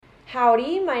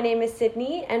Howdy, my name is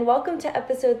Sydney, and welcome to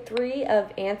episode 3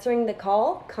 of Answering the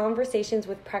Call, Conversations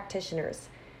with Practitioners.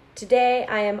 Today,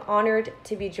 I am honored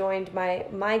to be joined by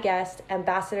my guest,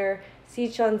 Ambassador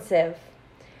Sichan Siv.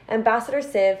 Ambassador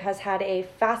Siv has had a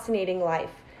fascinating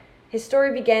life. His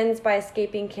story begins by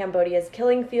escaping Cambodia's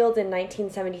killing fields in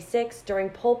 1976 during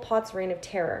Pol Pot's reign of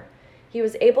terror. He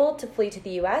was able to flee to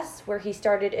the U.S., where he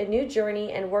started a new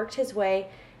journey and worked his way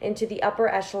into the upper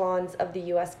echelons of the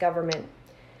U.S. government.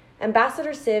 Ambassador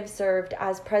Siv served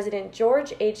as President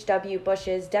George H.W.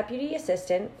 Bush's deputy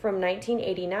assistant from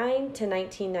 1989 to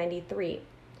 1993.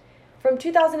 From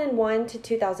 2001 to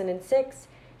 2006,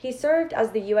 he served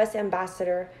as the U.S.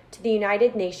 ambassador to the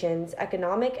United Nations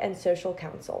Economic and Social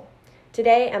Council.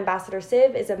 Today, Ambassador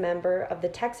Siv is a member of the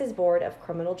Texas Board of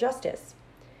Criminal Justice.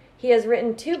 He has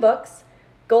written 2 books,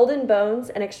 Golden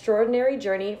Bones, An Extraordinary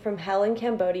Journey from Hell in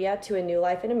Cambodia to a New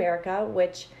Life in America,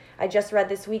 which I just read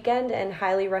this weekend and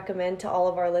highly recommend to all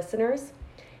of our listeners,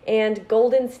 and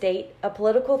Golden State, a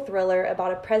political thriller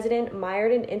about a president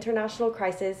mired in international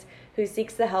crisis who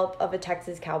seeks the help of a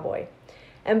Texas cowboy.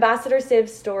 Ambassador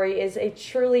Siv's story is a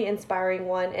truly inspiring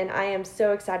one, and I am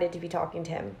so excited to be talking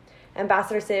to him.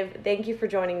 Ambassador Siv, thank you for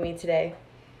joining me today.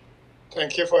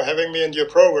 Thank you for having me in your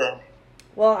program.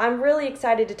 Well, I'm really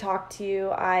excited to talk to you.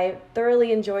 I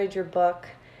thoroughly enjoyed your book.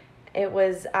 It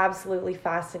was absolutely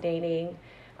fascinating.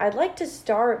 I'd like to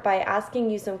start by asking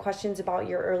you some questions about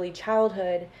your early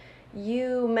childhood.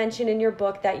 You mentioned in your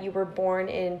book that you were born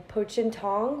in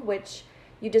Pochentong, which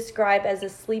you describe as a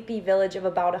sleepy village of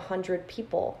about 100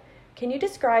 people. Can you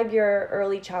describe your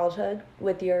early childhood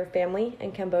with your family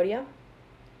in Cambodia?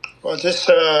 Well, this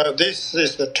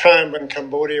is the time when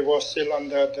Cambodia was still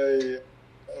under the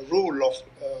rule of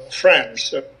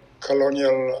France,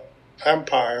 colonial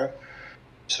empire.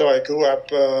 So I grew up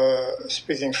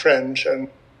speaking French and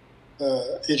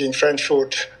eating French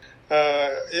food.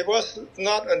 It was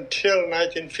not until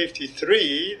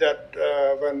 1953 that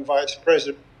when Vice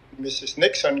President Mrs.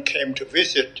 Nixon came to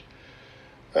visit,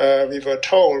 we were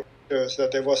told that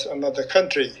there was another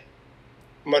country,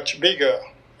 much bigger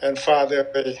and farther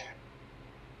away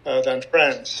than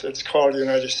France. It's called the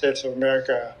United States of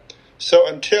America. So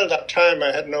until that time,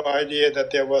 I had no idea that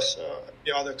there was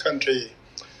the other country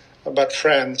but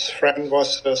France. France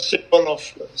was the symbol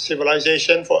of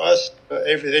civilization for us.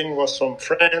 Everything was from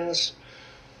France,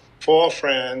 for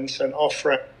France, and of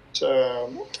France.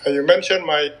 You mentioned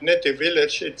my native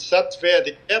village. That's where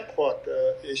the airport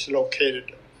is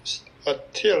located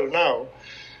until now.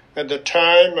 At the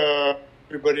time,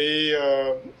 everybody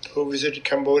who visited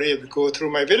Cambodia would go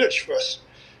through my village first,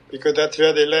 because that's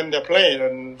where they land their plane.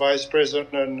 And Vice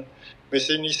President and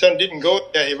Mr. Nixon didn't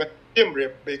go there. He went Siem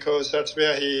Reap, because that's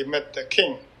where he met the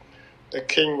king. The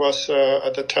king was,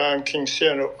 at the time, King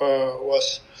Siem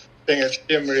was staying at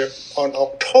Siem Reap. On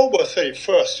October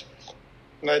 31st,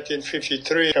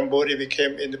 1953, Cambodia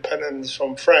became independent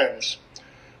from France,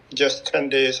 just 10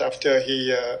 days after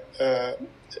he and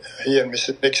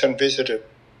Mr. Nixon visited.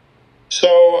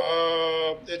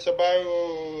 So it's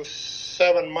about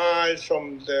 7 miles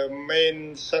from the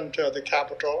main center of the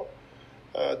capital.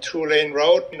 2-lane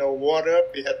road, water.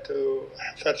 We had to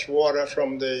fetch water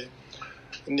from the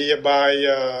nearby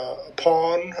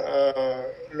pond.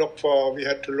 We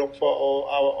had to look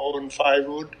for our own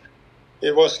firewood.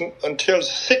 It wasn't until the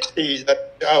 60s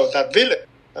that village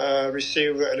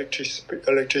received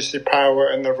electricity power,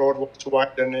 and the road was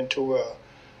widened into a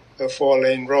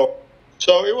 4-lane road.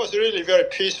 So it was really very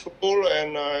peaceful,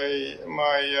 and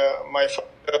my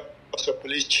father was a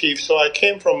police chief, so I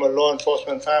came from a law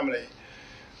enforcement family.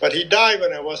 But he died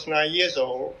when I was 9 years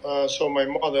old, so my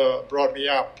mother brought me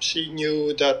up. She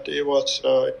knew that it was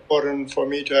important for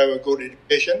me to have a good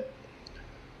education.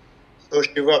 So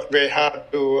she worked very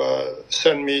hard to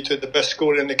send me to the best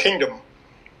school in the kingdom.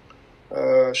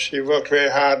 She worked very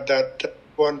hard that at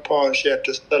one point she had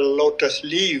to sell lotus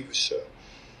leaves.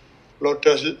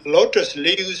 Lotus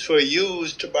leaves were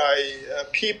used by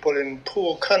people in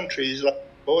poor countries like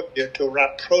Cambodia to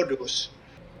wrap produce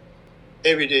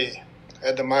every day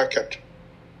at the market.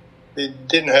 We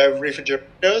didn't have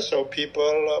refrigerators, so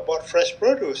people bought fresh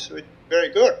produce, which is very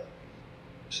good.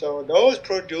 So those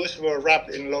produce were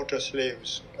wrapped in lotus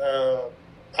leaves.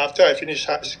 After I finished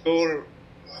high school,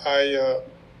 I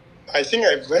think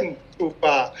I went too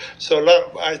far. So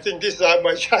I think this is how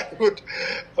my childhood,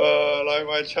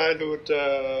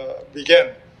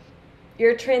 began.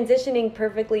 You're transitioning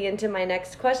perfectly into my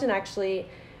next question, actually.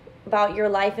 About your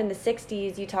life in the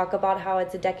 60s, you talk about how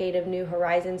it's a decade of new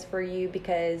horizons for you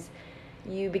because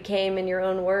You became, in your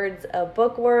own words, a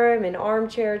bookworm, an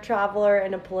armchair traveler,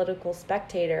 and a political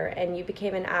spectator, and you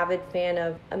became an avid fan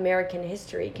of American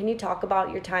history. Can you talk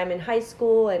about your time in high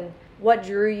school and what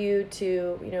drew you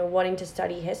to, wanting to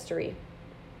study history?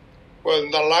 Well,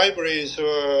 the libraries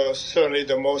were certainly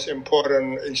the most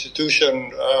important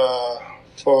institution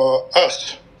for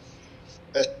us,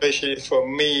 especially for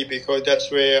me, because that's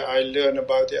where I learned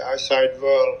about the outside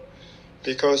world.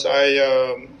 Because I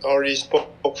already spoke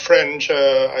French,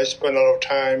 I spent a lot of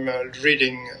time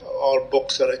reading all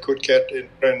books that I could get in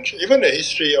French. Even the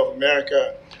history of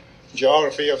America,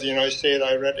 geography of the United States,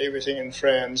 I read everything in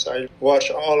French. I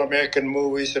watched all American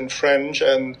movies in French,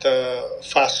 and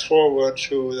fast forward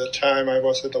to the time I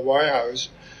was at the White House,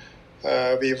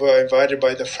 we were invited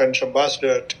by the French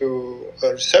ambassador to a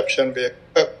reception where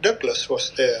Kirk Douglas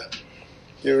was there.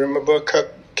 You remember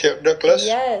Kirk Douglas?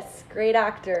 Yes, great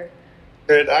actor.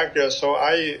 Great actor. So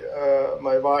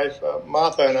my wife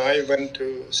Martha and I went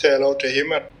to say hello to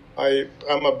him.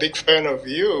 I'm a big fan of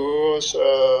yours.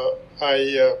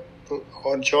 I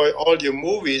enjoy all your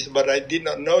movies, but I did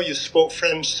not know you spoke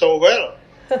French so well.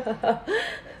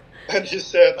 And he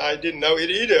said, I didn't know it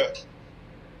either.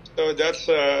 So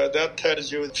that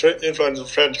tells you the influence of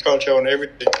French culture on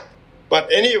everything. But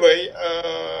anyway,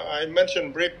 I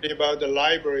mentioned briefly about the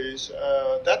libraries.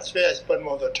 That's where I spend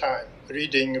most of the time,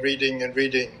 reading.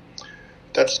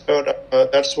 That's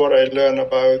what I learned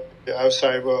about the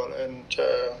outside world. And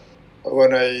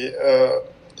when I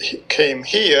came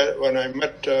here, when I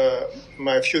met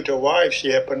my future wife,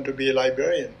 she happened to be a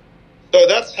librarian. So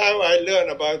that's how I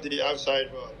learned about the outside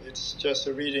world. It's just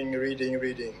reading.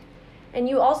 And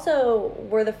you also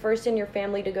were the first in your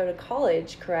family to go to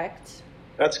college, correct?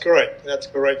 That's correct.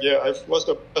 Yeah, I was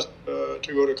the first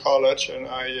to go to college, and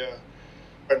I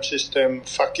French system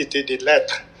Faculté des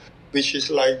Lettres, which is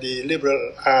like the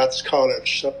liberal arts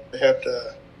college. So I had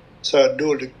a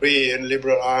dual degree in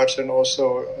liberal arts and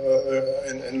also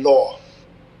in law.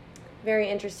 Very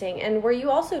interesting. And were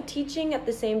you also teaching at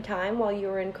the same time while you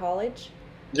were in college?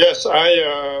 Yes,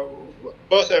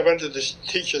 first I went to the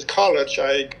teacher's college.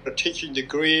 I got a teaching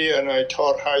degree, and I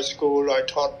taught high school. I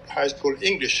taught high school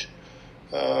English.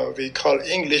 We call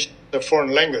English the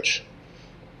foreign language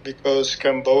because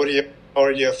Cambodia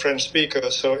already a French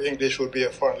speaker, so English would be a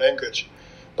foreign language.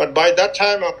 But by that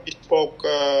time, I spoke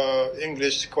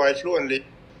English quite fluently.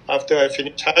 After I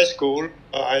finished high school,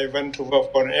 I went to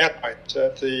work for an airline,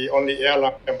 the only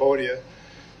airline in Cambodia.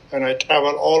 And I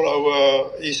traveled all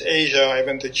over East Asia. I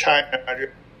went to China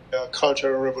during the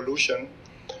Cultural Revolution,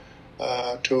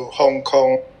 to Hong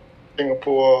Kong,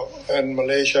 Singapore, and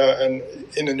Malaysia, and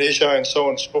Indonesia, and so on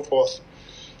and so forth.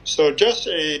 So just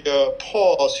a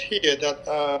pause here that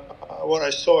what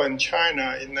I saw in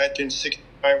China in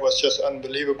 1969 was just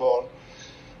unbelievable.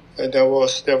 And there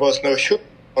was no shooting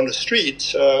on the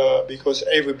streets because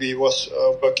everybody was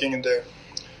working in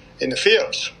the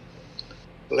fields.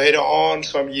 Later on,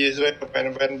 some years later, when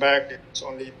I went back, it was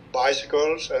only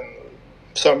bicycles, and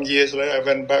some years later, I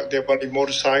went back, there were only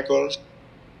motorcycles,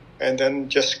 and then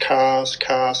just cars.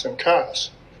 So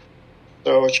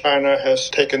China has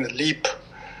taken a leap,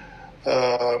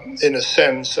 in a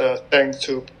sense, thanks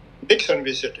to Nixon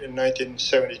visit in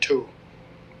 1972.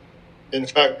 In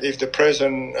fact, if the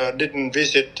president didn't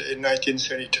visit in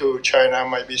 1972, China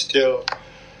might be still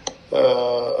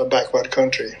a backward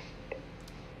country.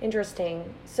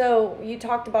 Interesting. So you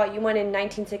talked about you went in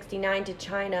 1969 to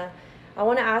China. I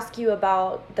want to ask you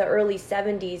about the early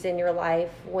 70s in your life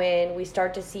when we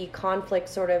start to see conflict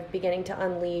sort of beginning to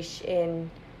unleash in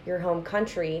your home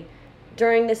country.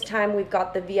 During this time, we've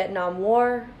got the Vietnam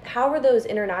War. How are those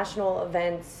international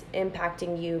events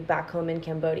impacting you back home in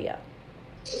Cambodia?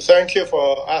 Thank you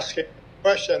for asking the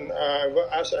question.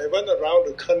 As I went around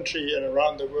the country and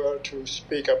around the world to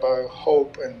speak about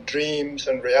hope and dreams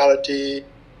and reality,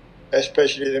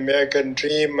 especially the American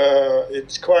dream,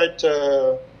 it's quite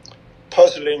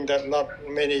puzzling that not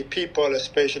many people,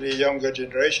 especially younger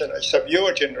generation, except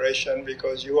your generation,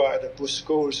 because you are at the Bush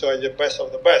School, so you're the best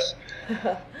of the best,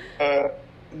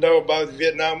 know about the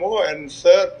Vietnam War. And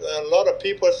third, a lot of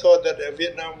people thought that the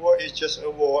Vietnam War is just a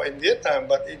war in Vietnam,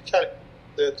 but in fact,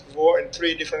 the war in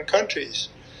 3 different countries.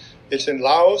 It's in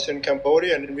Laos, in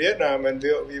Cambodia, and in Vietnam, and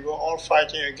we were all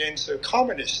fighting against the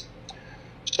communists.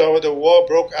 So the war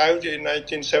broke out in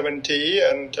 1970,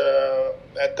 and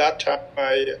at that time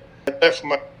I left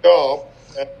my job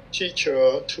as a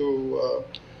teacher to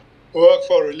work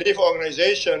for a relief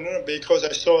organization because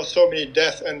I saw so many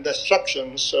deaths and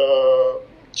destructions.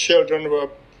 Children were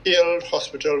killed,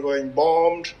 hospitals were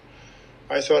bombed.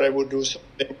 I thought I would do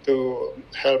something to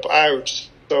help out.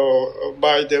 So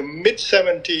by the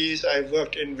mid-70s, I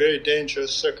worked in very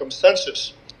dangerous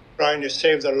circumstances, trying to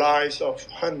save the lives of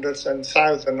hundreds and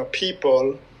thousands of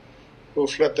people who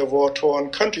fled the war-torn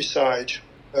countryside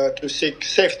to seek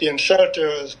safety and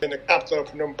shelters in the capital of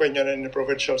Phnom Penh and in the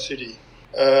provincial city.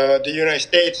 The United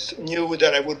States knew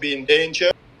that I would be in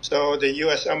danger, so the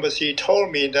U.S. Embassy told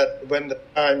me that when the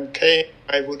time came,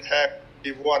 I would have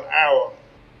 1 hour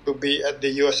to be at the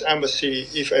U.S. Embassy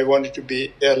if I wanted to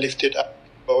be airlifted out of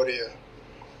Cambodia.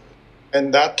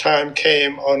 And that time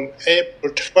came on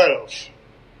April 12,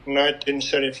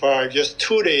 1975, just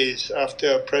 2 days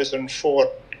after President Ford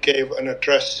gave an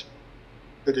address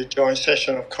to the joint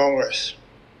session of Congress.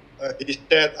 He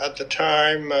said at the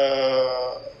time,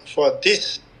 for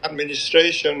this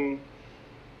administration,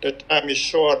 the time is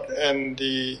short and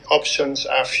the options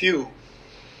are few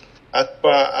as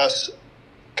far as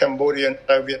Cambodia and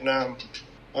South Vietnam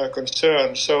are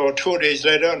concerned. So 2 days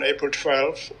later, on April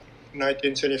 12,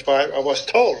 1975, I was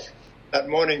told that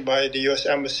morning by the U.S.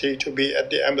 Embassy to be at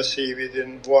the embassy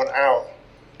within 1 hour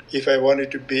if I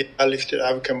wanted to be airlifted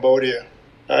out of Cambodia.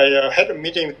 I had a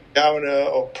meeting with the governor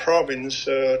of province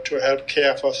to help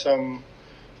care for some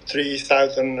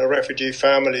 3,000 refugee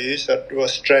families that were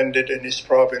stranded in his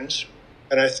province.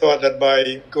 And I thought that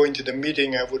by going to the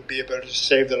meeting, I would be able to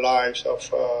save the lives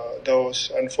of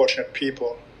those unfortunate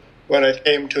people. When I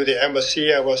came to the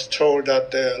embassy, I was told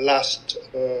that the last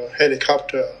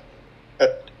helicopter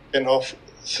had taken off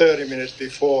 30 minutes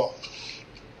before.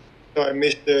 So I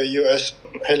missed the U.S.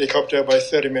 helicopter by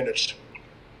 30 minutes.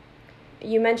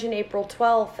 You mentioned April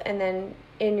 12th, and then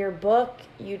in your book,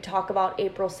 you talk about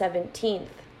April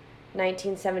 17th,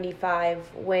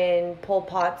 1975, when Pol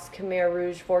Pot's Khmer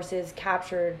Rouge forces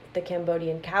captured the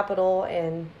Cambodian capital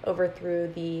and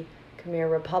overthrew the Khmer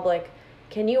Republic.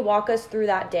 Can you walk us through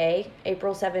that day,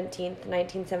 April 17th,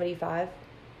 1975?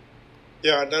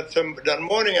 Yeah, that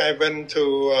morning I went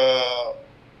to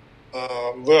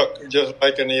work just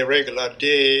like an irregular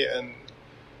day,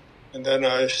 and then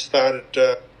I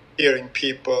started hearing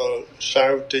people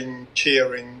shouting,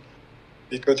 cheering,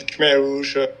 because the Khmer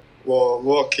Rouge were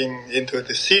walking into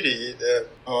the city.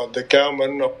 The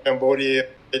government of Cambodia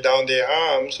laid down their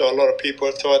arms, so a lot of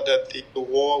people thought that the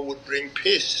war would bring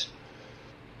peace,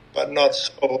 but not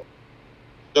so.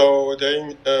 So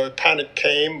then panic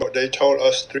came, but they told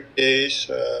us 3 days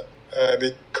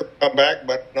we could come back,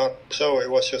 but not so. It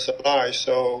was just a lie.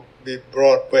 So we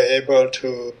were able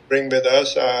to bring with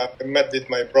us. I met with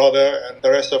my brother and the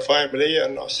rest of the family,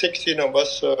 and 16 of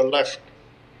us left.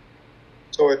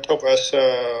 So it took us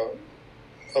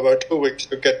about 2 weeks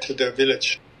to get to the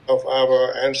village of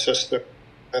our ancestors,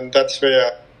 and that's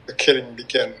where the killing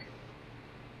began.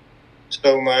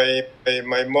 So my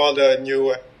mother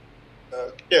knew I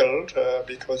was killed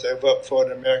because I worked for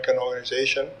an American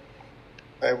organization.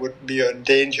 I would be a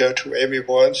danger to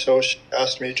everyone, so she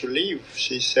asked me to leave.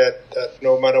 She said that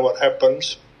no matter what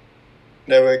happens,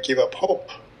 never give up hope.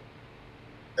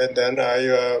 And then I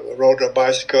rode a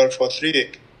bicycle for 3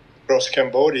 weeks across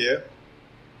Cambodia,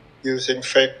 using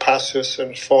fake passes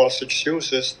and false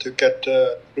excuses to get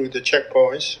through the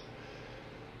checkpoints.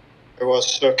 I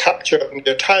was captured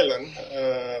near Thailand.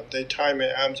 They tied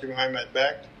my arms behind my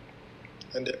back,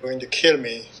 and they were going to kill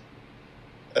me.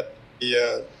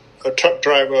 A truck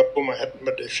driver whom I had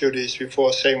met a few days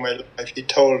before saving my life, he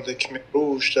told the Khmer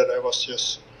Rouge that I was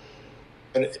just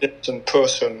an innocent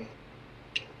person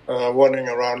wandering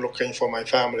around looking for my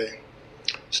family.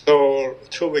 So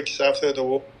 2 weeks after the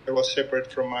war, I was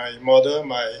separated from my mother,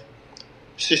 my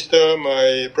sister,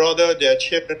 my brother, their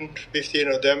children,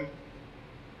 15 of them,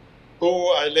 who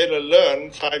I later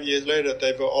learned 5 years later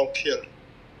they were all killed.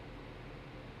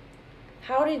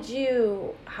 How did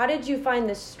you find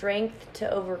the strength to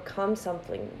overcome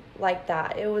something like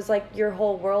that? It was like your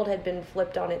whole world had been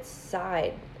flipped on its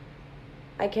side.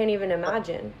 I can't even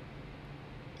imagine.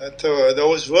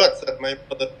 Those words that my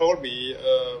mother told me,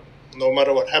 no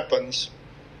matter what happens,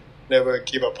 never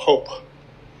give up hope.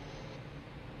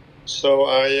 So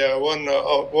one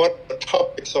of the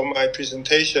topics of my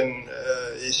presentation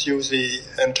is usually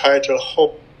entitled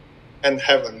Hope and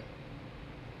Heaven.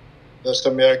 That's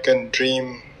the American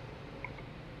dream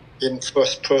in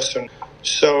first person.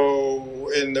 So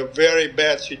in a very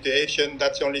bad situation,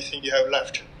 that's the only thing you have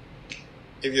left.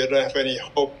 If you don't have any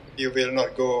hope, you will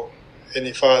not go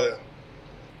any farther.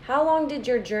 How long did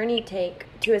your journey take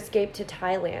to escape to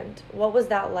Thailand? What was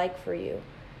that like for you?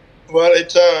 Well, it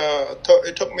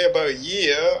took me about a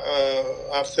year.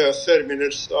 After 30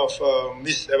 minutes of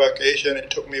missed evacuation, it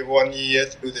took me 1 year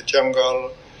through the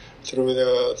jungle, through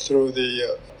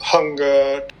the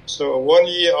hunger. So 1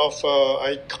 year of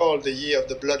I called the year of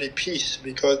the bloody peace,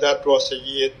 because that was the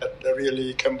year that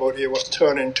really Cambodia was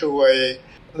turned into a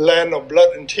land of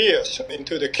blood and tears,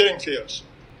 into the killing fields.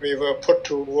 We were put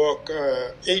to work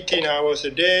 18 hours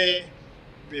a day.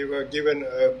 We were given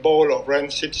a bowl of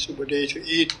rancid soup a day to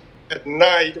eat. At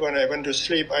night, when I went to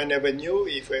sleep, I never knew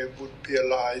if I would be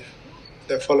alive.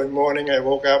 The following morning, I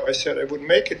woke up, I said I would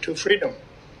make it to freedom.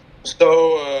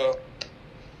 So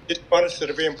this month is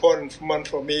a very important month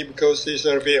for me, because this is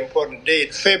a very important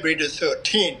date, February the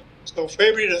 13th. So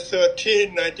February the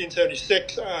 13th,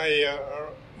 1936,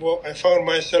 I found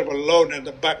myself alone at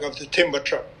the back of the timber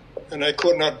truck, and I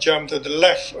could not jump to the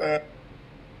left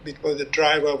because the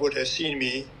driver would have seen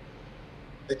me.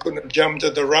 I could not jump to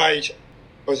the right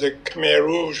because the Khmer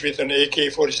Rouge with an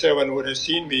AK-47 would have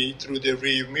seen me through the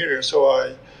rear mirror.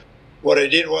 So what I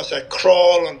did was I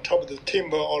crawled on top of the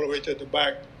timber all the way to the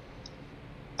back.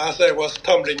 As I was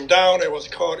tumbling down, I was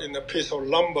caught in a piece of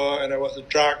lumber, and I was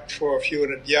dragged for a few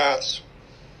hundred yards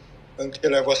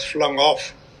until I was flung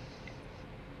off.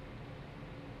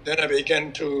 Then I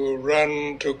began to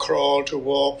run, to crawl, to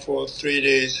walk for 3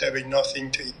 days, having nothing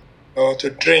to eat or to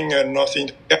drink, and nothing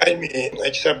to guide me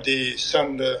except the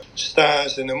sun, the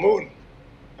stars, and the moon.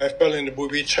 I fell in the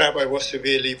booby trap. I was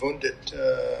severely wounded.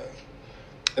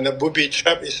 And the booby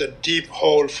trap is a deep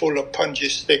hole full of punchy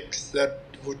sticks that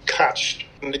would catch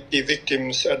the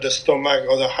victims at the stomach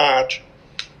or the heart.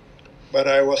 But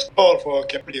I was tall for a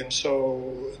Cambodian,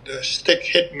 so the stick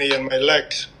hit me in my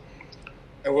legs.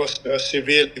 I was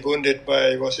severely wounded,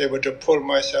 but I was able to pull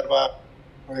myself up.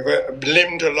 I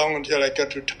limped along until I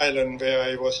got to Thailand, where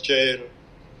I was jailed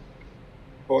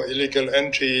for illegal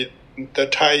entry. The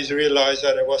Thais realized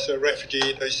that I was a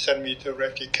refugee. They sent me to a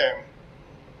refugee camp.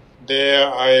 There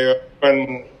I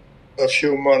spent a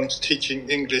few months teaching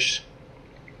English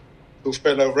to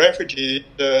fellow refugees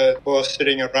that were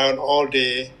sitting around all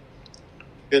day,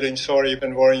 feeling sorry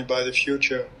and worrying about the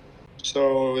future.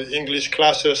 So English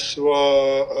classes were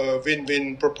a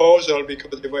win-win proposal,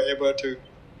 because they were able to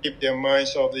keep their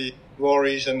minds off the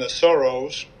worries and the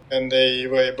sorrows, and they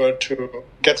were able to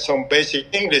get some basic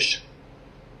English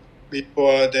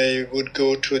before they would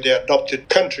go to their adopted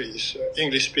countries,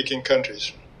 English-speaking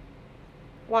countries.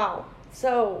 Wow.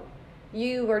 So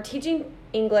you were teaching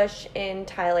English in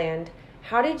Thailand.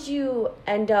 How did you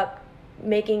end up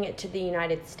making it to the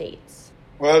United States?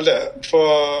 Well,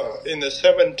 in the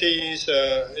 70s,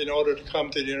 in order to come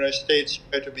to the United States, you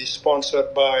had to be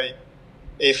sponsored by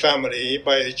a family,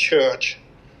 by a church,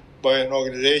 by an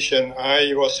organization.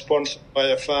 I was sponsored by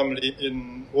a family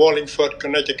in Wallingford,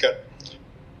 Connecticut.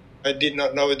 I did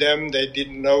not know them. They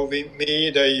didn't know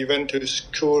me. They went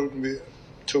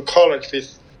to college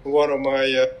with one of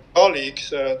my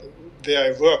colleagues where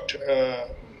I worked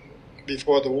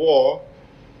before the war.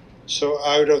 So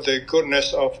out of the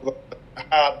goodness of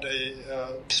heart, they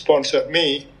sponsored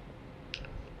me,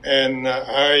 and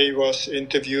I was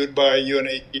interviewed by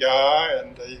UNHCR,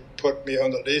 and they put me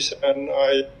on the list, and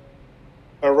I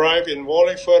arrived in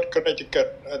Wallingford,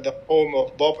 Connecticut, at the home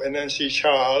of Bob and Nancy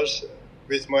Charles,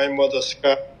 with my mother's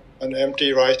cup, an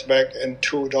empty rice bag, and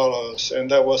 $2,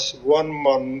 and that was 1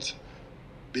 month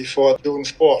before June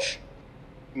 4th,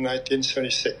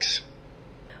 1976.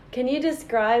 Can you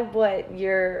describe what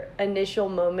your initial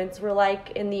moments were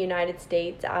like in the United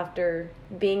States after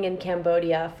being in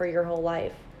Cambodia for your whole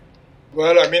life?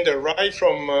 Well, the ride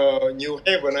from New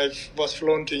Haven, I was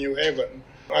flown to New Haven.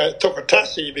 I took a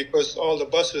taxi because all the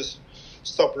buses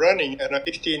stopped running, and I had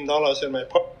 $15 in my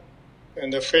pocket.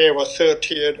 And the fare was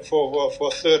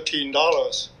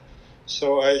 $13.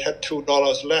 So I had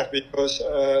 $2 left because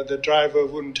the driver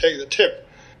wouldn't take the tip.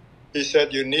 He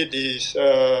said, you need these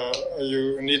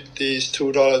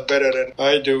 $2 better than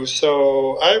I do.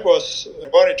 So I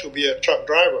wanted to be a truck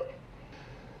driver.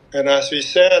 And as we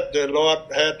said, the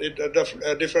Lord had it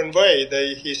a different way.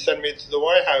 He sent me to the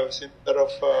White House instead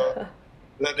of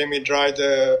letting me drive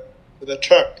the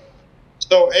truck.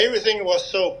 So everything was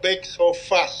so big, so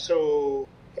fast, so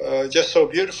just so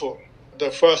beautiful. The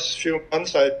first few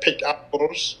months I picked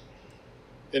apples.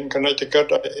 In Connecticut,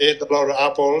 I ate a lot of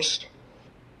apples,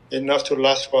 enough to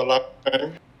last for a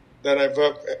lifetime. Then I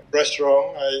worked at a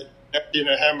restaurant. I never seen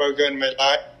a hamburger in my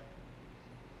life.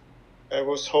 I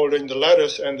was holding the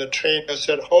lettuce, and the trainer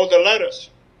said, hold the lettuce.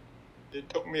 It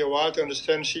took me a while to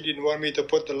understand she didn't want me to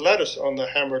put the lettuce on the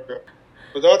hamburger.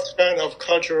 So that's kind of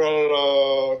cultural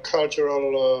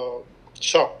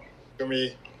shock to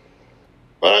me.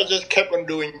 But I just kept on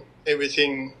doing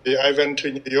everything. I went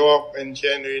to New York in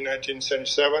January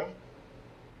 1977.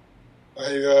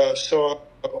 I saw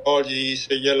all these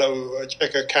yellow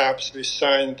checker caps with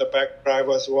signs the back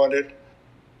drivers wanted.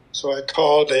 So I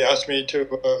called. They asked me to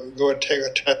go and take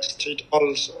a test.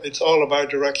 It's all about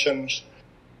directions.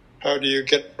 How do you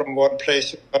get from one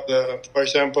place to another? For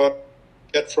example,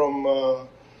 get from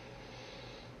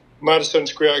Madison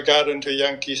Square Garden to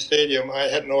Yankee Stadium. I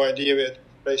had no idea where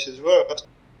places were.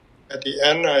 At the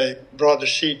end, I brought the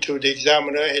sheet to the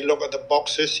examiner. He looked at the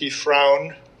boxes. He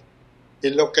frowned. He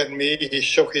looked at me. He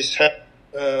shook his head.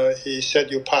 He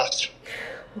said, "You passed."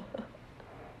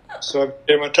 So I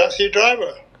became a taxi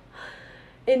driver.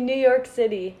 In New York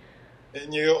City. In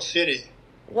New York City.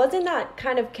 Wasn't that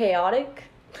kind of chaotic?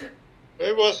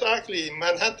 It was actually,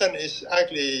 Manhattan is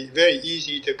actually very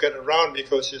easy to get around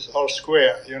because it's all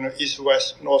square, east,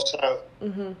 west, north, south.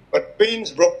 Mm-hmm. But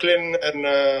Queens, Brooklyn, and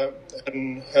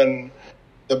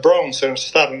the Bronx and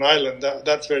Staten Island,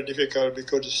 that's very difficult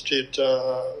because the street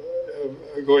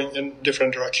going in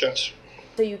different directions.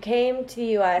 So you came to the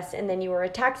U.S. and then you were a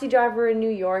taxi driver in New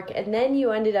York, and then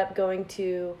you ended up going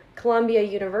to Columbia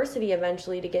University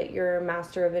eventually to get your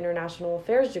Master of International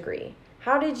Affairs degree.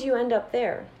 How did you end up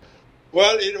there?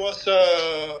 Well, it was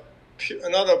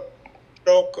another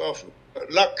stroke of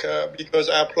luck because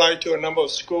I applied to a number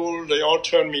of schools. They all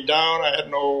turned me down. I had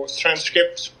no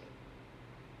transcripts.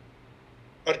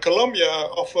 But Columbia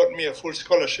offered me a full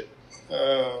scholarship.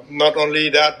 Not only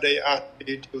that, they asked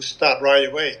me to start right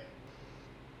away.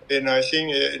 And I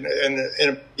think in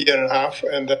a year and a half,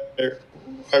 and then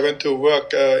I went to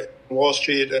work Wall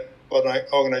Street for an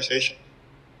organization.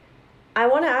 I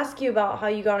want to ask you about how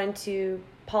you got into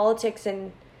politics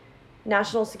and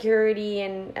national security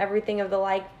and everything of the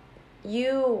like.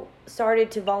 You started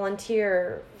to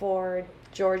volunteer for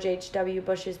George H.W.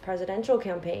 Bush's presidential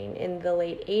campaign in the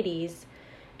late 80s.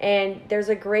 And there's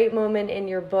a great moment in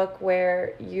your book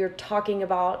where you're talking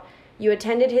about you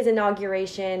attended his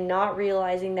inauguration, not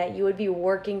realizing that you would be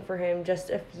working for him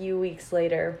just a few weeks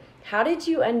later. How did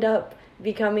you end up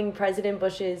becoming President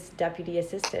Bush's deputy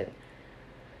assistant?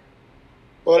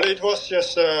 Well, it was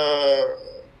just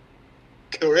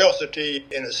curiosity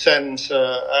in a sense.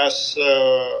 As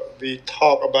we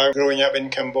talk about growing up in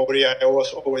Cambodia, I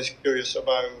was always curious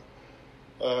about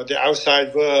the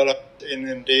outside world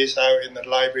in days out in the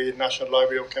library, National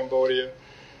Library of Cambodia.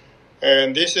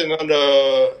 And this is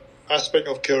another aspect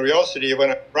of curiosity.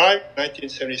 When I arrived in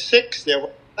 1976, there was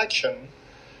an election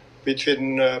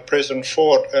between President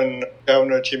Ford and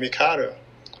Governor Jimmy Carter.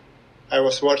 I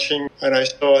was watching and I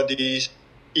saw these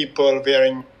people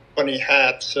wearing funny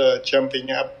hats,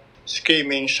 jumping up,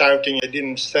 screaming, shouting. I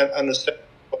didn't understand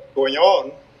what was going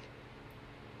on.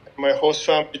 My host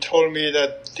family told me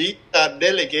that these are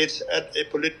delegates at a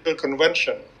political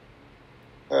convention.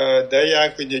 They are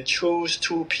going to choose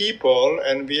two people,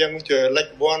 and we are going to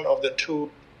elect one of the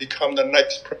two to become the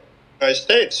next president of the United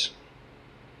States.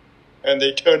 And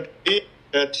they turned to me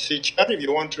and said, "Sichan, if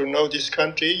you want to know this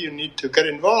country, you need to get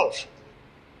involved."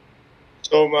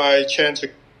 So my chance to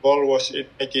get involved was in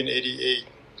 1988.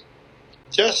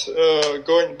 Just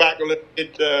going back a little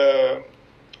bit,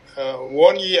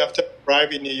 1 year after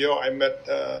arriving in New York, I met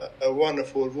a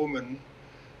wonderful woman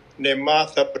named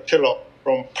Martha Patillo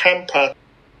from Pampa.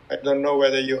 I don't know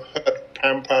whether you heard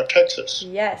Pampa, Texas.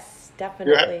 Yes,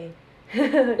 definitely.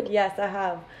 Yes, I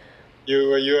have.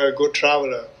 You're a good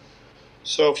traveler.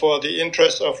 So for the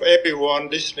interest of everyone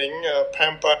listening,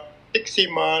 Pampa, 60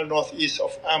 miles northeast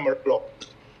of Amarillo.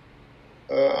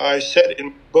 I said in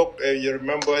the book, you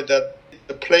remember that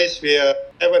the place where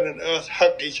heaven and earth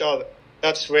hug each other.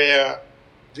 That's where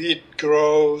wheat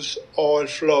grows, oil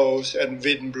flows, and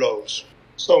wind blows.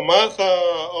 So Martha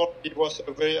already was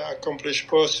a very accomplished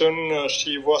person.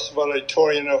 She was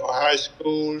valedictorian of a high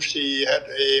school. She had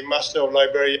a Master of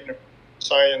Librarian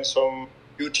Science from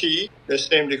UT, the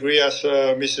same degree as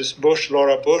Mrs. Bush,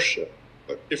 Laura Bush,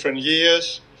 different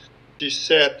years. She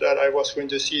said that I was going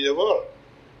to see the world.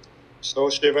 So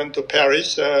she went to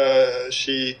Paris.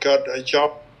 She got a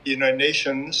job at the United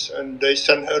Nations, and they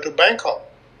sent her to Bangkok,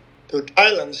 to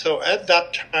Thailand. So at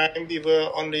that time, we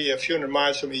were only a few hundred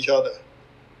miles from each other.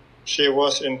 She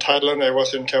was in Thailand, I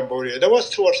was in Cambodia. That was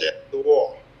towards the end of the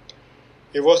war.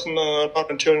 It wasn't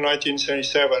not until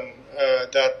 1977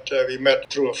 that we met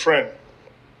through a friend.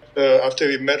 After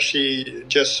we met, she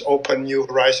just opened new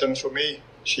horizons for me.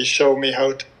 She showed me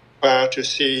how to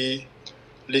see,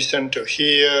 listen to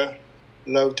hear,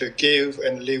 love to give,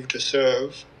 and live to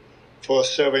serve. For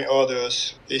serving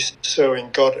others is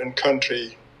serving God and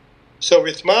country. So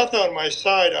with Martha on my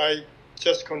side, I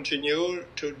just continue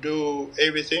to do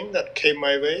everything that came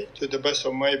my way to the best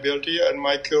of my ability, and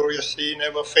my curiosity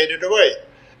never faded away.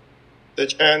 The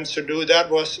chance to do that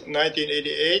was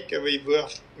 1988.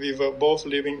 We were both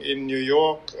living in New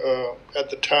York at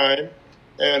the time,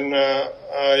 and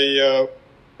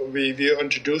we were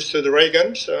introduced to the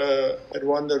Reagans at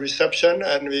one the reception,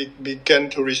 and we began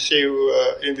to receive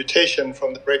invitation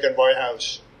from the Reagan White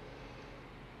House.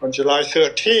 On July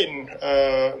 13,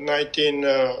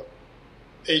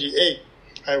 1988,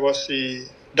 I was the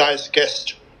dice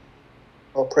guest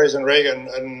of President Reagan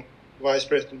and Vice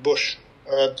President Bush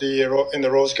in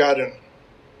the Rose Garden.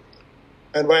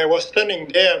 And when I was standing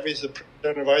there with the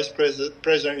President and Vice President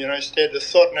of the United States, the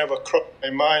thought never crossed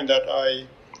my mind that I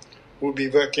would be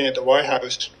working at the White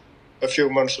House a few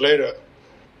months later.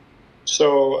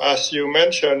 So, as you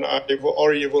mentioned, I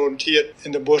already volunteered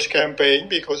in the Bush campaign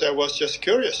because I was just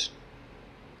curious.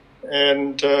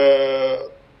 And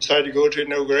decided to go to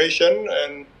inauguration,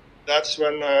 and that's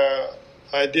when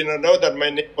I didn't know that my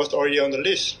name was already on the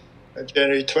list.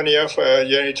 January 20th,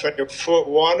 January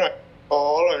 21, I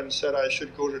called and said I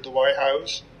should go to the White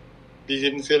House.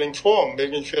 Begin filling form.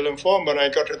 When I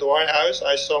got to the White House,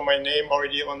 I saw my name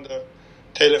already on the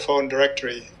telephone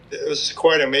directory. It was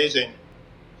quite amazing.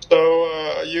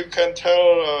 So you can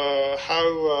tell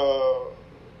how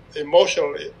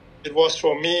emotional it was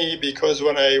for me, because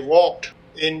when I walked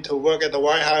in to work at the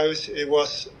White House, it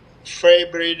was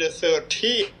February the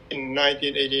 13th in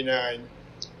 1989.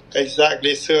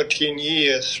 Exactly 13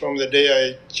 years from the day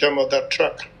I jumped out that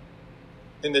truck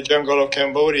in the jungle of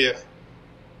Cambodia.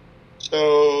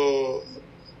 So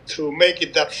to make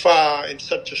it that far in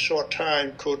such a short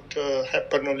time could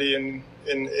happen only in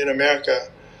America.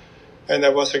 And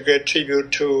that was a great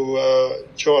tribute to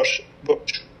George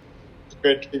Bush, a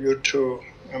great tribute to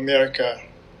America.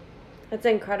 That's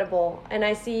incredible. And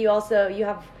I see you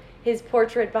have his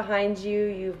portrait behind you.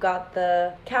 You've got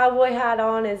the cowboy hat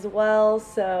on as well,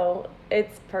 so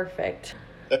it's perfect.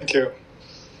 Thank you.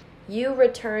 You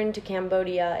returned to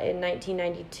Cambodia in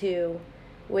 1992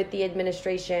 with the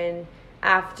administration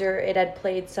after it had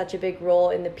played such a big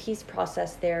role in the peace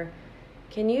process there.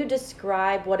 Can you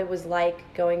describe what it was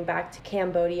like going back to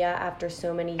Cambodia after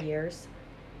so many years?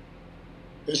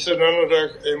 It's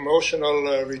another emotional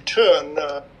return.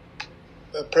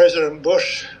 President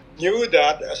Bush knew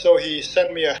that, so he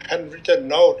sent me a handwritten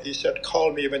note. He said,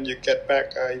 "Call me when you get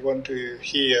back. I want to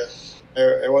hear.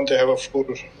 I want to have a full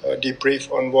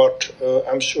debrief on what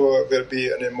I'm sure will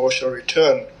be an emotional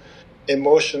return."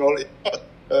 Emotional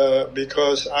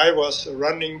because I was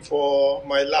running for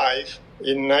my life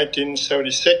in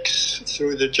 1976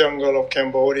 through the jungle of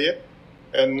Cambodia.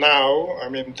 And now,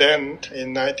 then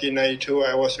in 1992,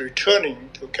 I was returning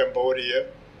to Cambodia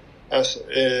as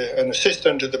an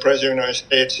assistant to the President of the United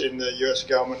States in the U.S.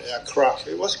 government aircraft.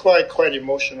 It was quite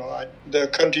emotional. The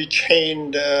country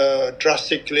changed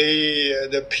drastically.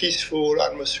 The peaceful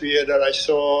atmosphere that I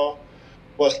saw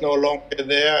was no longer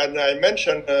there. And I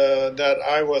mentioned that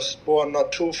I was born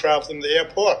not too far from the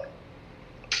airport.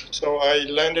 So I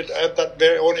landed at that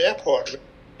very own airport.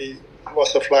 He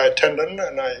was a flight attendant,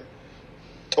 and I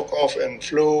took off and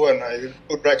flew, and I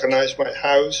could recognize my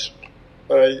house.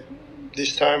 But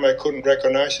this time I couldn't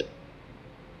recognize it.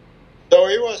 So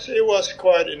it was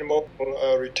quite an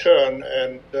emotional return,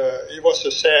 and it was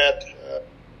sad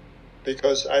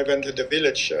because I went to the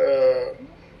village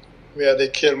where they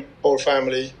killed my whole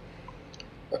family,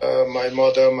 my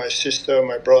mother, my sister,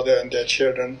 my brother, and their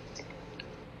children.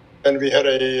 And we had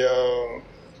a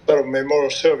sort of memorial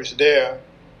service there.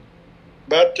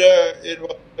 But it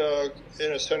was,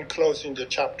 in a sense, closing the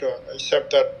chapter, except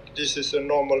that this is a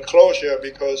normal closure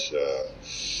because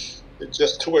it's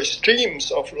just two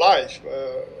extremes of life,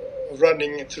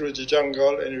 running through the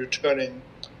jungle and returning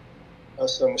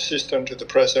as an assistant to the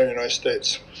President of the United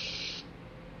States.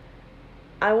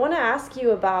 I want to ask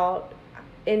you about,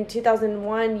 in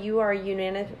 2001, you are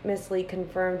unanimously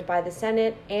confirmed by the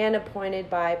Senate and appointed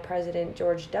by President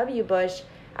George W. Bush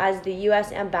as the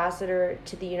U.S. Ambassador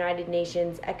to the United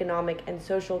Nations Economic and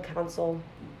Social Council.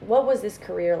 What was this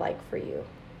career like for you?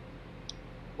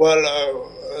 Well,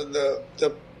 the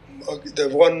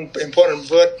one important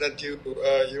word that you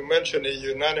mentioned is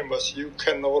unanimous. You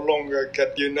can no longer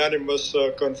get unanimous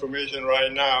confirmation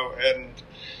right now. And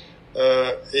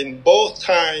in both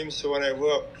times when I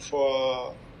worked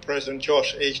for President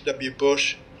George H.W.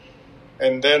 Bush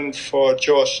and then for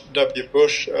George W.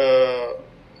 Bush,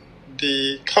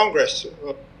 the Congress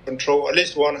controlled, at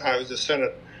least one house, the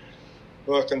Senate,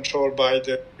 were controlled by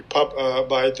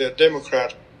the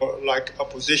Democrat, like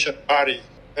opposition party.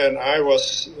 And I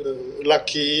was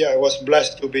lucky, I was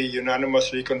blessed to be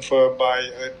unanimously confirmed by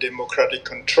a Democratic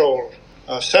control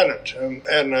Senate.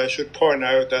 And I should point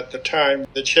out that at the time,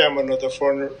 the chairman of the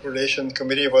Foreign Relations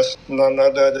Committee was none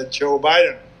other than Joe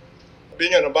Biden.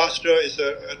 Being an ambassador is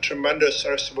a tremendous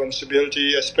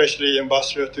responsibility, especially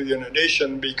ambassador to the United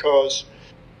Nations, because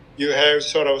you have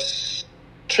sort of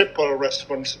triple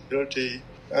responsibility.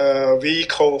 We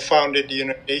co-founded the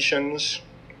United Nations.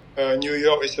 New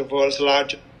York is the world's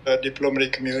largest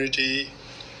diplomatic community.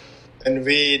 And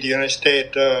we, the United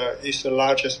States, is the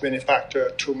largest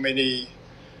benefactor to many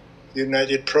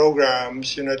United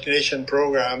Nations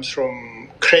programs, from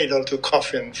cradle to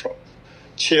coffin, from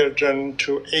children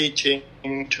to aging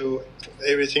to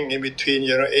everything in between,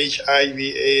 HIV,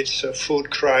 AIDS, food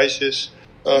crisis,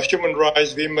 human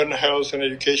rights, women, health and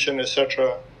education,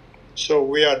 etc. So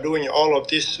we are doing all of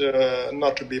this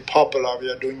not to be popular.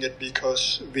 We are doing it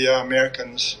because we are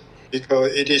Americans,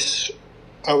 because it is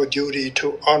our duty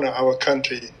to honor our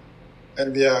country,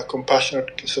 and we are a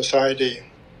compassionate society.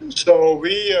 So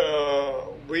we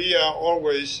are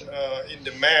always in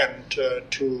demand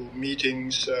to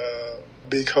meetings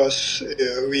because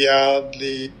we are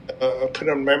the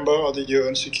permanent member of the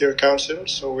UN Security Council,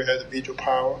 so we have the veto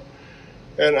power.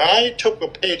 And I took a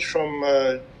page from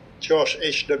George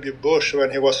H.W. Bush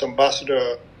when he was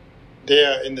ambassador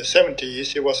there in the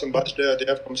 70s. He was ambassador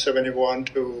there from 71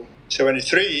 to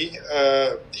 73.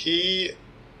 He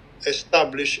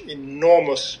established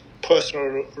enormous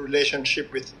personal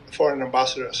relationship with foreign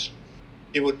ambassadors.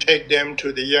 He would take them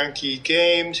to the Yankee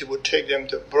games, he would take them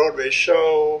to Broadway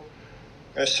show,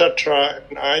 etc.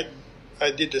 And I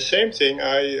did the same thing.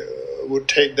 I would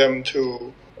take them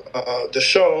to the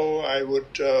show. I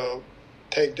would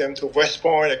take them to West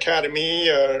Point Academy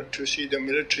to see the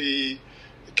military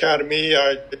academy.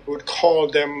 I would call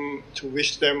them to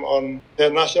wish them on their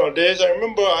national days. I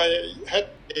remember I had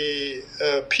a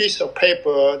piece of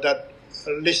paper that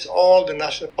lists all the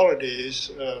national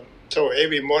holidays. So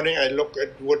every morning I look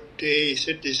at what day is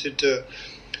it. Is it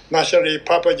National Day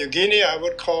Papua New Guinea? I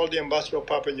would call the ambassador of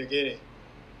Papua New Guinea.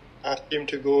 Ask him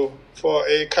to go for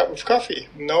a cup of coffee.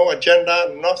 No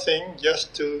agenda, nothing,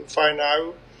 just to find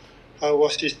out how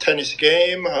was his tennis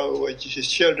game, how was his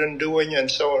children doing,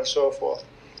 and so on and so forth.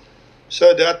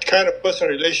 So that kind of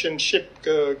personal relationship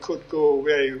could go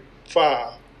very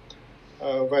far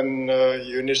when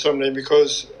you need something,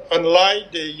 because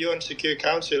unlike the UN Security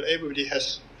Council, everybody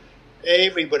has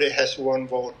one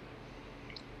vote.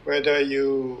 Whether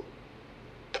you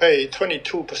pay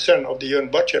 22% of the UN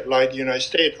budget like the United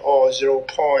States or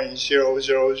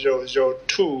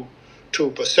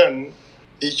 0.00002%,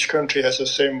 each country has the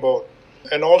same vote.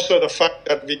 And also the fact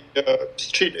that we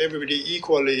treat everybody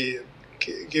equally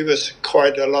gives us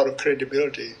quite a lot of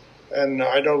credibility. And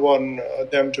I don't want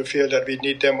them to feel that we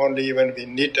need them only when we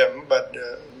need them, but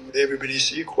everybody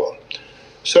is equal.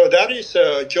 So that is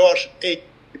George H.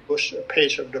 Bush's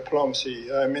page of diplomacy.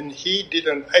 I mean, he did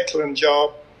an excellent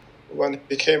job when he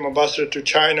became ambassador to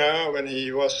China, when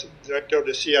he was director of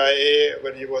the CIA,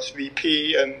 when he was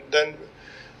VP, and then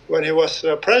when he was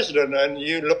president. And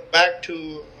you look back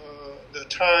to the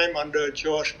time under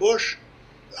George Bush,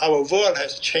 our world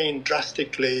has changed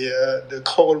drastically. The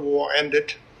Cold War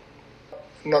ended.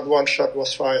 Not one shot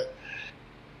was fired.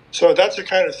 So that's the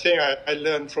kind of thing I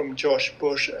learned from George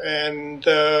Bush. And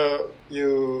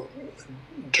you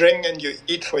drink and you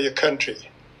eat for your country.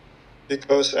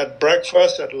 Because at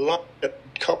breakfast, at lunch, at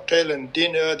cocktail and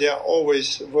dinner, there are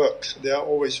always work. There are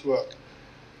always work.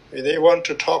 If they want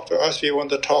to talk to us, we want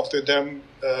to talk to them.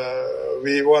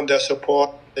 We want their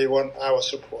support. They want our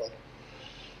support.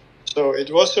 So it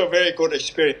was a very good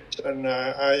experience, and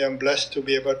I am blessed to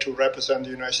be able to represent the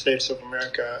United States of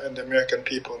America and the American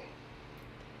people.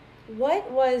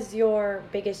 What was your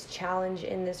biggest challenge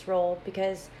in this role?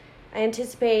 Because I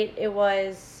anticipate it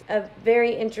was a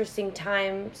very interesting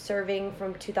time serving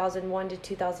from 2001 to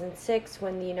 2006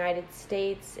 when the United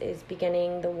States is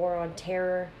beginning the war on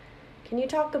terror. Can you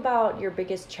talk about your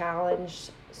biggest challenge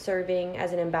serving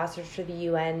as an ambassador to the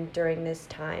UN during this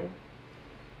time?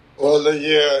 Well, the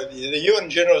UN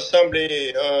General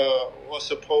Assembly was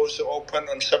supposed to open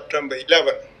on September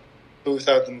 11,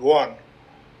 2001.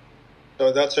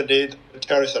 So that's the day the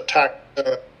terrorist attack.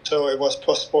 So it was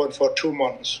postponed for 2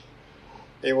 months.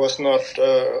 It was not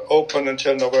open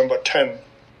until November 10.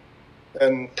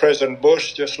 And President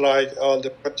Bush, just like all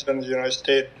the presidents of the United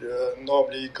States,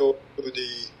 normally go to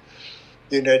the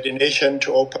United Nations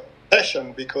to open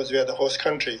session because we are the host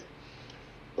country.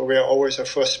 So we are always the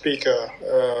first speaker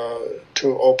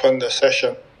to open the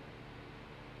session.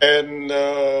 And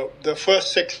the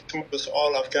first 6 months was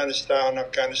all Afghanistan,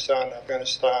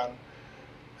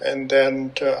 and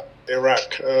then to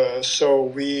Iraq. So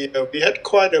we had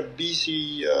quite a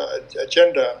busy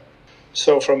agenda.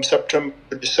 So from September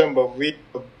to December, we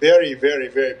were very, very,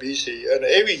 very busy. And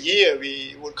every year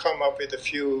we would come up with a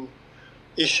few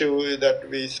issues that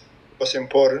we thought was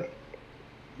important.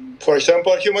 For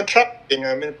example, human trafficking.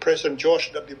 I mean, President George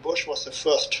H.W. Bush was the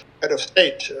first head of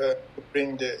state to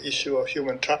bring the issue of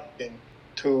human trafficking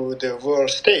to the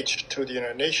world stage, to the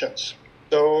United Nations.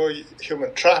 So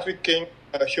human trafficking,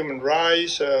 human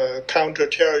rights,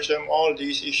 counterterrorism, all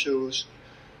these issues,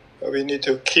 we need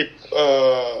to keep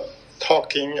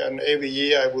talking. And every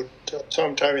year I would,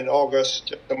 sometime in August,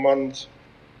 just a month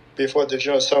before the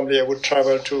General Assembly, I would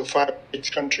travel to 5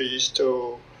 countries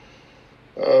to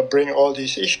bring all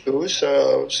these issues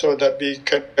so that we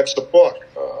can get support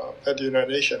at the United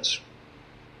Nations.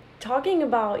 Talking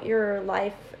about your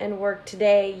life and work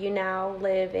today, you now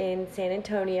live in San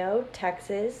Antonio,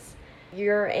 Texas.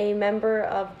 You're a member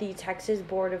of the Texas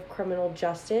Board of Criminal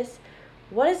Justice.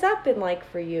 What has that been like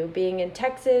for you, being in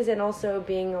Texas and also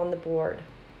being on the board?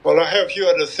 Well, I have a few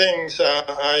other things.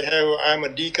 I'm a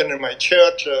deacon in my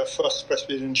church, First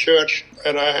Presbyterian Church,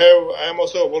 and I'm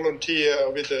also a volunteer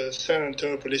with the San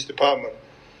Antonio Police Department.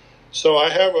 So I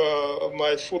have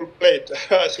my full plate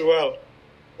as well.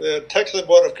 The Texas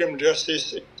Board of Criminal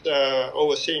Justice is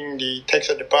overseeing the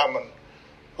Texas Department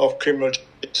of Criminal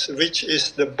Justice, which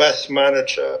is the best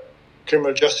managed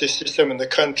criminal justice system in the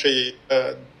country.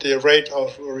 The rate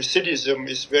of recidivism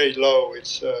is very low.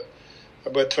 It's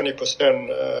about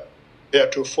 20%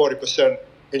 compared to 40%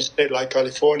 in a state like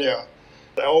California.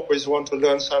 I always want to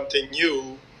learn something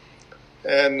new,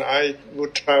 and I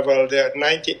would travel. There are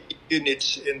 90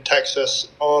 units in Texas,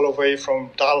 all the way from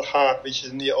Dalhart, which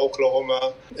is near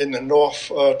Oklahoma, in the north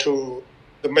to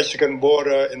the Mexican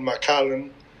border in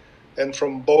McAllen, and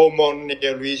from Beaumont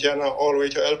near Louisiana all the way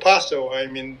to El Paso. I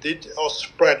mean, it all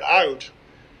spread out,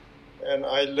 and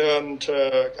I learned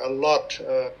a lot,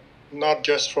 not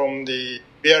just from the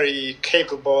very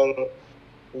capable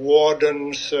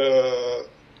wardens,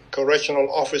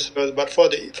 correctional officers, but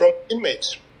from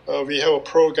inmates. We have a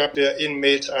program where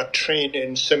inmates are trained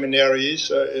in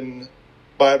seminaries, in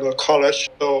Bible college.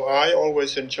 So I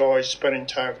always enjoy spending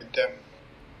time with them.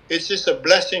 It's just a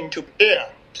blessing to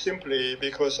share, simply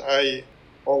because I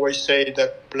always say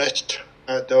that blessed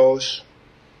are those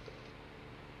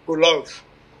who love.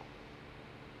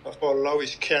 For love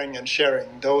is caring and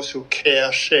sharing. Those who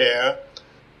care, share.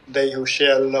 They who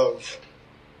share love.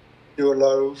 Your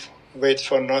love waits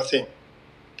for nothing.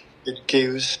 It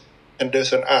gives and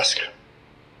doesn't ask.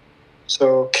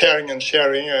 So caring and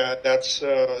sharing, that's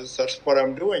what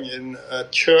I'm doing. In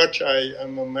church, I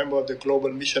am a member of the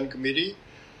Global Mission Committee.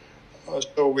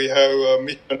 So we have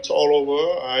missions all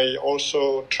over. I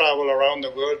also travel around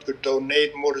the world to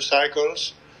donate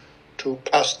motorcycles to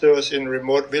pastors in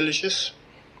remote villages.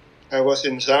 I was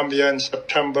in Zambia in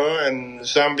September, and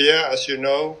Zambia, as you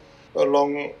know,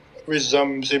 along with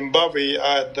Zimbabwe,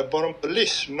 are at the bottom of the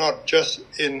list, not just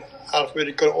in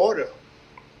alphabetical order,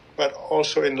 but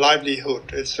also in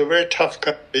livelihood. It's a very tough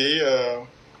country,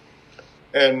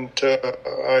 and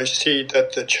I see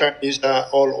that the Chinese are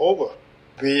all over.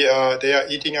 They are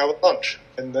eating our lunch,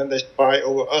 and then they spy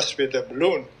over us with a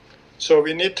balloon. So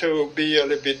we need to be a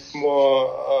little bit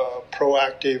more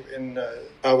proactive in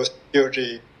our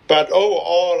security. But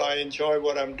overall, I enjoy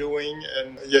what I'm doing.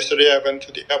 And yesterday I went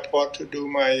to the airport to do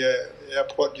my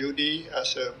airport duty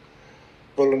as a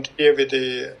volunteer with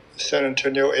the San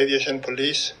Antonio Aviation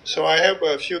Police. So I have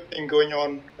a few things going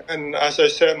on. And as I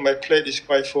said, my plate is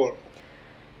quite full.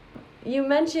 You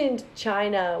mentioned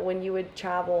China when you would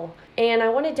travel, and I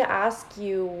wanted to ask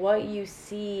you what you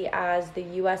see as the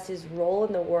U.S.'s role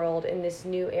in the world in this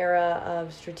new era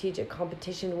of strategic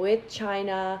competition with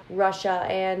China, Russia,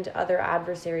 and other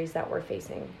adversaries that we're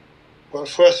facing. Well,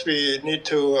 first we need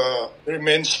to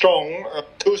remain strong,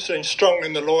 two things: strong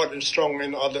in the Lord and strong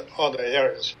in other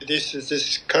areas.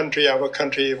 This country, our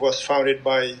country, was founded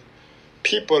by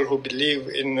people who believe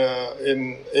in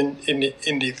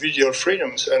individual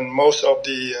freedoms, and most of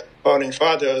the founding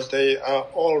fathers, they are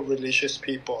all religious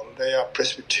people. They are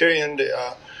Presbyterian, they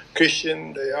are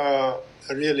Christian, they are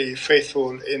really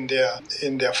faithful in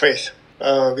their faith.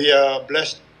 We are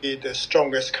blessed to be the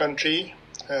strongest country,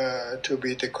 to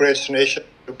be the greatest nation,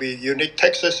 to be unique.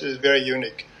 Texas is very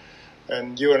unique,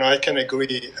 and you and I can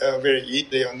agree very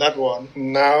easily on that one.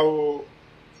 Now,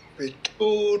 with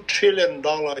 $2 trillion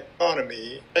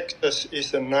economy, Texas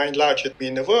is the 9th largest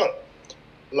in the world.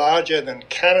 Larger than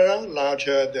Canada,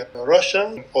 larger than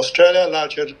Russia, Australia,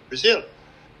 larger than Brazil.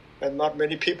 And not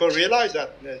many people realize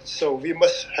that. So we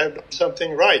must have done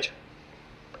something right.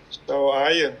 So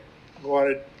I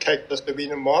wanted Texas to be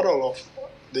the model of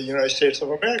the United States of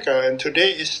America. And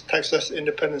today is Texas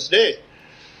Independence Day.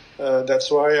 That's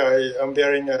why I am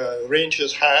wearing a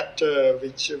Rangers hat,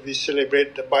 which we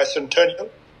celebrate the bicentennial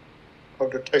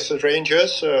of the Texas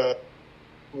Rangers.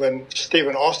 When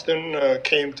Stephen Austin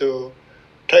came to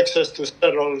Texas to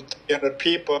settle 300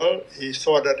 people, he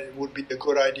thought that it would be a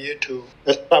good idea to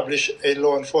establish a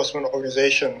law enforcement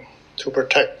organization to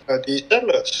protect these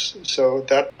settlers. So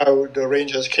that's how the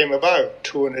Rangers came about,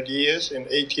 200 years in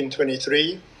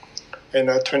 1823 and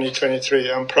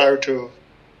 2023. I'm proud to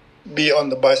be on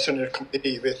the bicentennial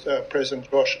committee with President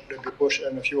George H.W. Bush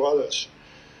and a few others.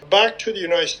 Back to the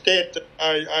United States,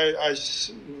 I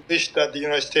wish that the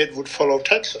United States would follow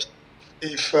Texas.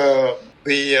 If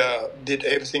we did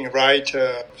everything right,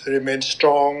 remain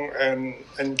strong and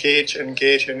engage,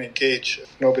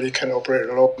 nobody can operate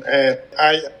alone. And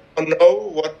I don't know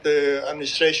what the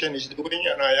administration is doing,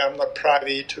 and I am not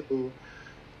privy to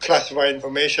classified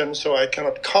information, so I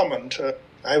cannot comment.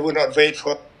 I would not wait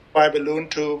for a balloon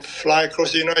to fly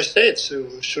across the United States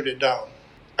to shoot it down.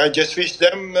 I just wish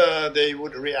them they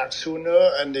would react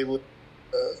sooner and they would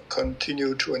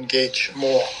continue to engage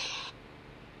more.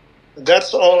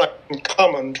 That's all I can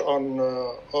comment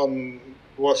on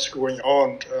what's going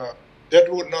on. That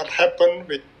would not happen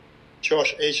with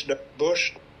George H.W.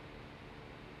 Bush.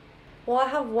 Well, I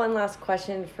have one last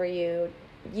question for you.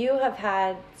 You have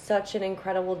had such an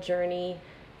incredible journey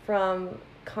from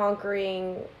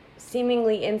conquering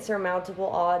seemingly insurmountable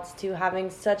odds to having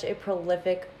such a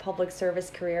prolific public service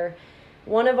career.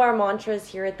 One of our mantras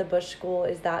here at the Bush School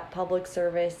is that public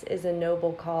service is a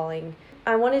noble calling.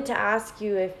 I wanted to ask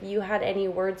you if you had any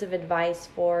words of advice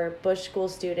for Bush School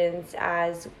students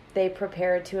as they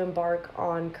prepare to embark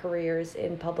on careers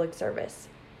in public service.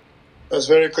 That's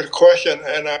a very good question.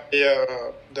 And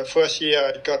the first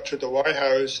year I got to the White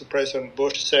House, President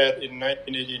Bush said in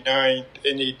 1989,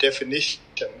 any definition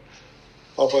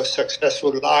of a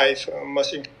successful life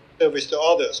must include service to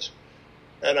others.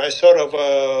 And I sort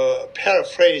of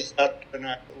paraphrase that, and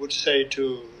I would say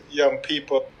to young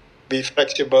people, be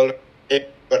flexible,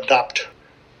 adapt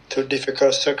to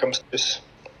difficult circumstances.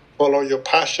 Follow your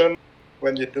passion.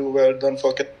 When you do well, don't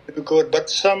forget to do good. But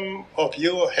some of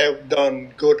you have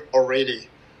done good already,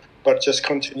 but just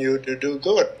continue to do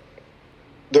good.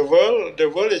 The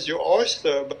world is your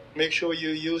oyster, but make sure you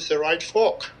use the right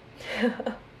fork.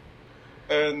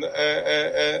 And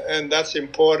that's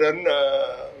important.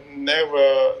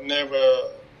 Never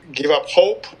give up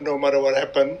hope, no matter what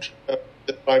happened,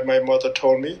 like my mother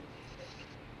told me.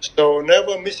 So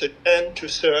never miss a chance to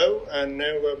serve, and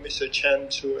never miss a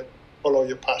chance to follow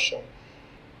your passion.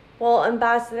 Well,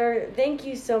 Ambassador, thank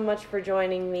you so much for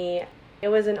joining me. It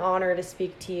was an honor to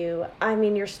speak to you. I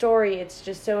mean, your story, it's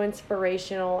just so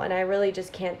inspirational, and I really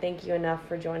just can't thank you enough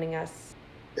for joining us.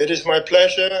 It is my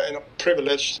pleasure and a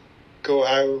privilege to go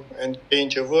out and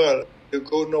change the world. You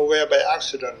go nowhere by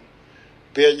accident.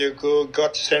 Where you go,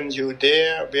 God sends you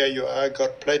there. Where you are,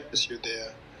 God places you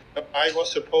there. I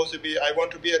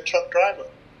want to be a truck driver.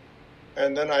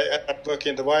 And then I ended up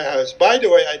working in the White House. By the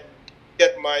way, I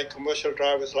get my commercial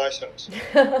driver's license.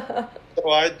 So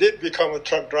I did become a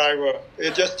truck driver.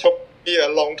 It just took me a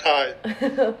long time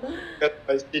to get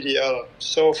my CDL.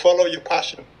 So follow your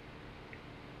passion.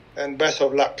 And best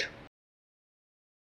of luck.